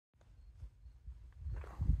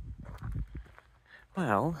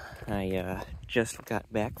Well, I just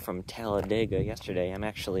got back from Talladega yesterday. I'm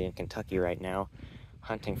actually in Kentucky right now,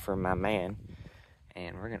 hunting for my man,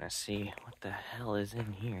 and we're gonna see what the hell is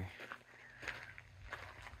in here.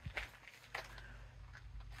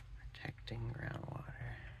 Protecting groundwater.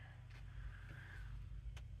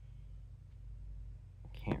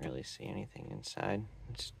 Can't really see anything inside.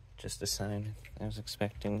 It's just a sign. I was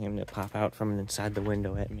expecting him to pop out from inside the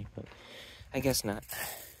window at me, but I guess not.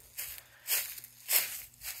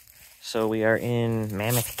 So we are in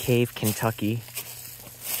Mammoth Cave, Kentucky.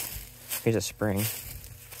 Here's a spring,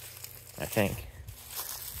 I think.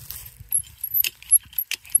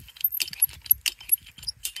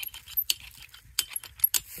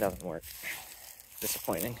 Doesn't work.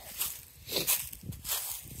 Disappointing.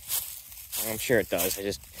 I'm sure it does. I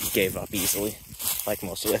just gave up easily, like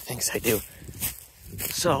most of the things I do.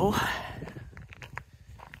 So, I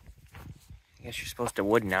guess you're supposed to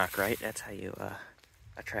wood knock, right? That's how you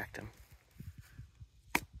attract them.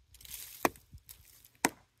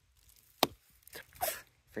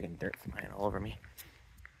 Friggin' dirt flying all over me.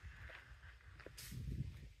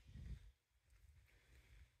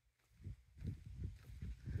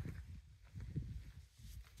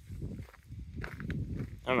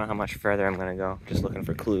 I don't know how much further I'm gonna go, just looking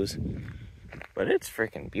for clues. But it's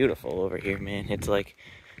freaking beautiful over here, man. It's like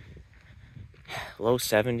low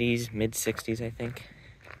 70s, mid 60s, I think.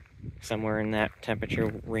 Somewhere in that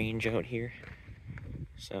temperature range out here.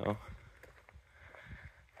 So,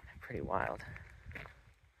 pretty wild.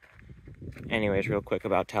 Anyways, real quick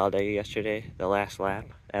about Talladega yesterday, the last lap,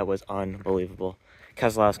 that was unbelievable.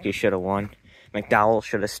 Keselowski should have won. McDowell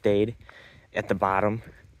should have stayed at the bottom.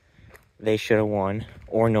 They should have won.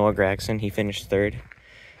 Or Noah Gragson, he finished third.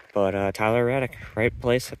 But Tyler Reddick, right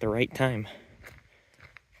place at the right time.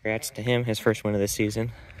 Congrats to him, his first win of the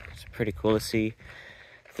season. It's pretty cool to see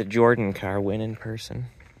the Jordan car win in person.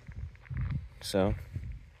 So,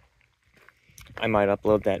 I might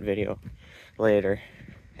upload that video later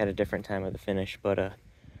at a different time of the finish, but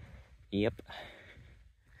yep.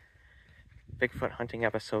 Bigfoot hunting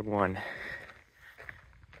episode 1.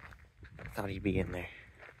 Thought he'd be in there.